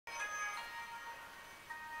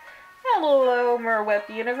Hello,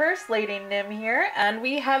 Merweb Universe, Lady Nim here, and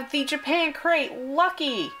we have the Japan Crate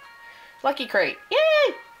Lucky Crate.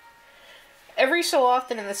 Yay! Every so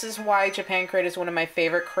often, and this is why Japan Crate is one of my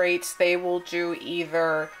favorite crates, they will do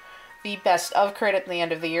either the best of crate at the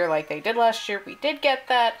end of the year like they did last year. We did get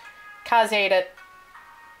that. Kaz ate it.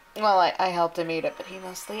 Well, I helped him eat it, but he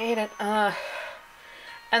mostly ate it. And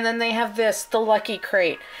then they have this, the Lucky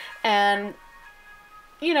Crate. And,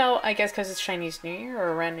 you know, I guess because it's Chinese New Year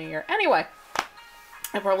or around New Year. Anyway,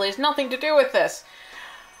 it probably has nothing to do with this.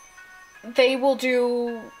 They will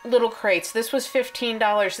do little crates. This was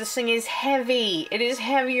 $15. This thing is heavy. It is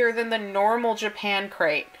heavier than the normal Japan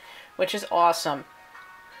Crate, which is awesome.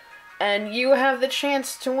 And you have the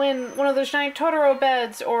chance to win one of those giant Totoro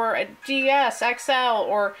beds, or a DS, XL,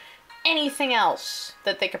 or anything else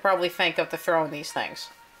that they could probably think of to throw in these things.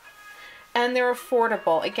 And they're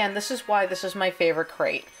affordable. Again, this is why this is my favorite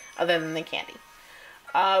crate, other than the candy.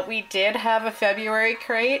 We did have a February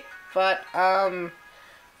crate, but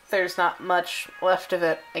there's not much left of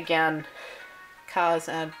it. Again, Kaz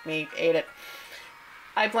and me ate it.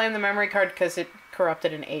 I blame the memory card because it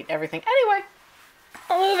corrupted and ate everything. Anyway,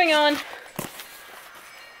 moving on.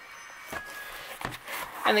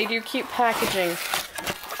 And they do keep packaging.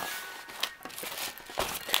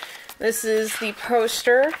 This is the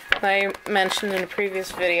poster I mentioned in a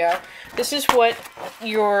previous video. This is what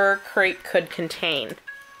your crate could contain.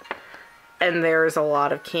 And there's a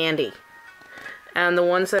lot of candy. And the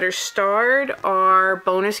ones that are starred are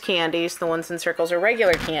bonus candies. The ones in circles are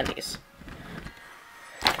regular candies.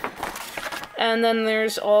 And then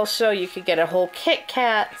there's also, you could get a whole Kit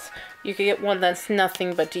Kat. You could get one that's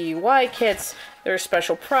nothing but DIY kits. There are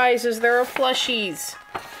special prizes. There are plushies.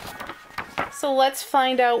 So let's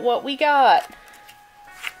find out what we got.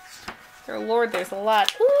 Dear Lord, there's a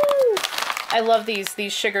lot. Woo! I love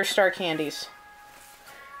these sugar star candies.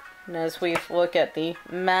 And as we look at the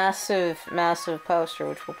massive poster,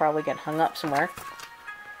 which will probably get hung up somewhere.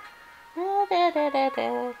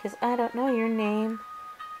 Because I don't know your name.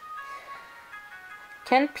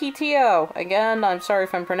 Ken PTO. Again, I'm sorry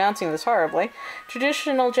if I'm pronouncing this horribly.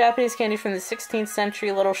 Traditional Japanese candy from the 16th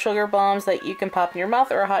century. Little sugar bombs that you can pop in your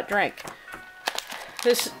mouth or a hot drink.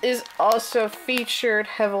 This is also featured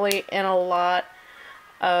heavily in a lot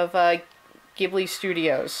of Ghibli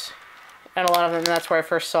studios. And a lot of them, that's where I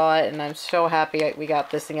first saw it, and I'm so happy we got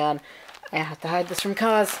this again. I have to hide this from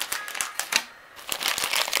Kaz.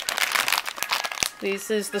 This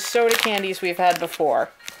is the soda candies we've had before.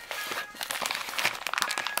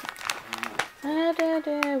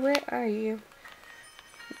 Where are you?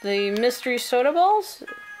 The mystery soda balls?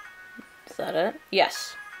 Is that it?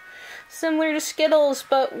 Yes. Similar to Skittles,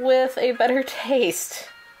 but with a better taste.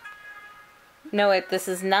 No, wait, this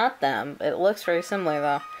is not them. It looks very similar,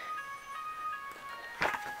 though.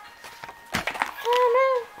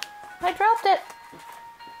 Oh, no. I dropped it.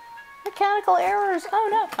 Mechanical errors. Oh,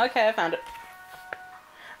 no. Okay, I found it.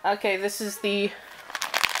 Okay, this is the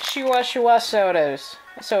Shiwa Shiwa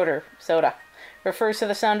soda. Refers to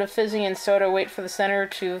the sound of fizzing in soda. Wait for the center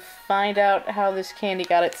to find out how this candy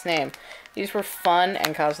got its name. These were fun,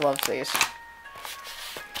 and Kaz loves these.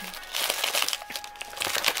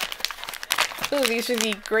 Ooh, these are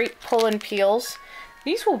the Great Pull and Peels.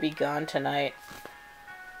 These will be gone tonight.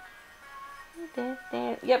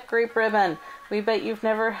 Yep, grape ribbon. We bet you've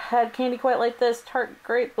never had candy quite like this. Tart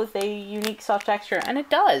grape with a unique soft texture. And it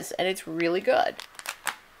does, and it's really good.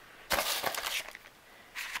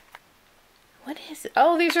 What is it?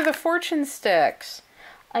 Oh, these are the fortune sticks.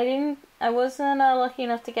 I wasn't lucky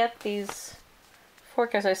enough to get these before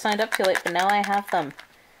because I signed up too late, but now I have them.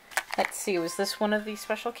 Let's see, was this one of these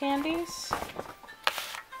special candies?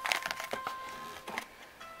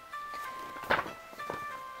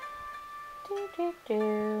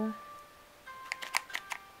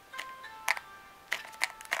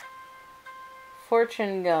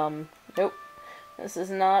 Fortune gum. Nope. This is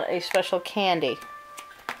not a special candy.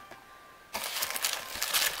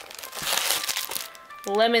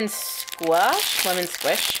 Lemon squish.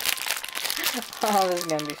 Oh, this is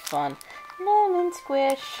gonna be fun. Lemon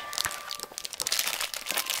squish.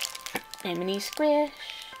 Lemony squish.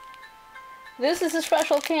 This is a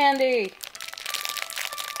special candy.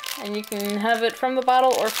 And you can have it from the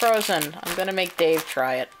bottle or frozen. I'm gonna make Dave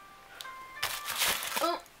try it.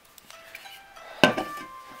 Oh.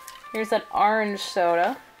 Here's an orange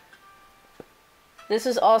soda. This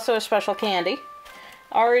is also a special candy.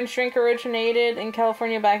 Orange drink originated in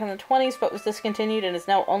California back in the 20s, but was discontinued and is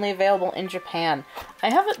now only available in Japan. I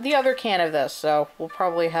have the other can of this, so we'll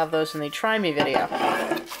probably have those in the Try Me video.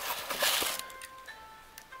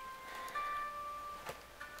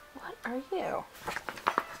 What are you?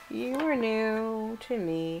 You are new to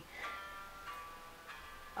me.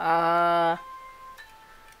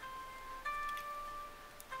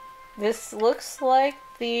 This looks like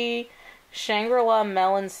the Shangri-La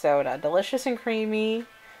melon soda. Delicious and creamy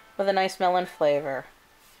with a nice melon flavor.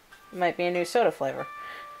 Might be a new soda flavor.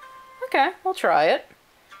 Okay, we'll try it.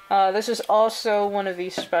 This is also one of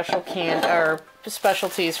these special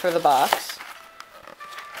specialties for the box.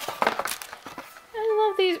 I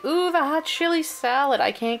love these. Ooh, the hot chili salad.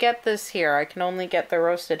 I can't get this here. I can only get the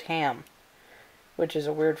roasted ham, which is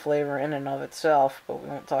a weird flavor in and of itself, but we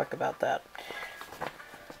won't talk about that.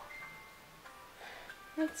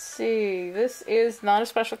 Let's see. This is not a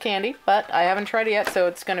special candy, but I haven't tried it yet, so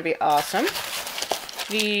it's going to be awesome.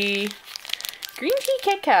 The green tea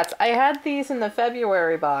Kit Kats. I had these in the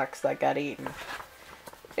February box that got eaten.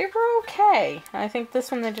 They were okay. I think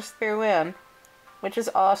this one they just threw in, which is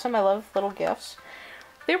awesome. I love little gifts.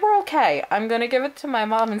 They were okay. I'm going to give it to my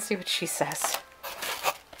mom and see what she says.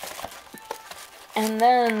 And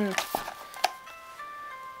then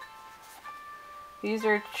these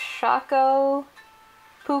are Choco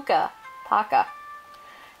Paca.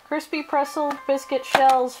 Crispy pretzel biscuit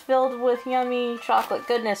shells filled with yummy chocolate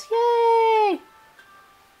goodness. Yay! I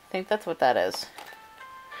think that's what that is.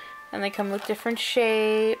 And they come with different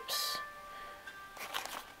shapes.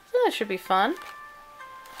 So that should be fun.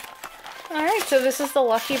 Alright, so this is the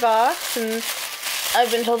lucky box, and I've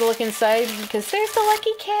been told to look inside because there's the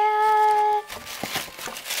lucky cat.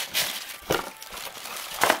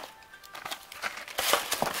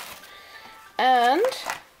 And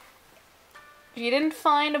if you didn't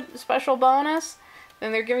find a special bonus,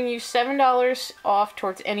 then they're giving you $7 off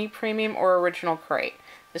towards any premium or original crate.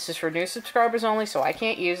 This is for new subscribers only, so I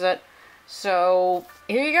can't use it. So,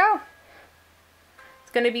 here you go.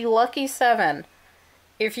 It's going to be Lucky 7.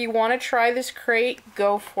 If you want to try this crate,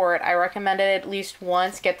 go for it. I recommend it at least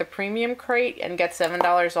once. Get the premium crate and get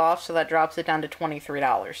 $7 off, so that drops it down to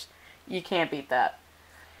 $23. You can't beat that.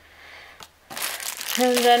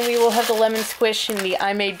 And then we will have the lemon squish in the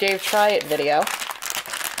I Made Dave Try It video.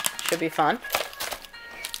 Should be fun.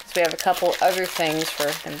 So we have a couple other things for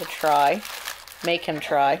him to try. Make him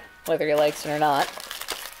try, whether he likes it or not.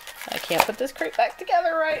 I can't put this crate back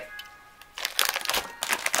together right.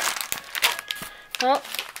 Well,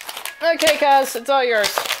 okay, Kaz, it's all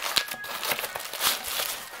yours.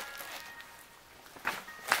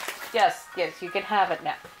 Yes, you can have it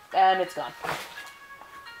now. And it's gone.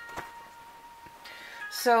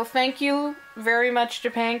 So thank you very much,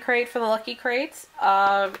 Japan Crate, for the lucky crates.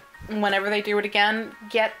 Whenever they do it again,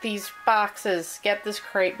 get these boxes, get this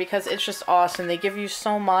crate, because it's just awesome. They give you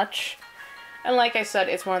so much. And like I said,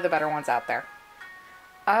 it's one of the better ones out there.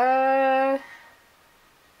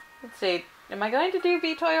 Let's see. Am I going to do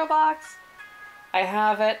VToyo box? I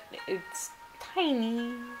have it. It's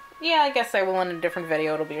tiny. Yeah, I guess I will in a different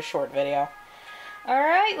video. It'll be a short video.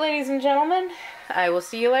 Alright, ladies and gentlemen. I will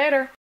see you later.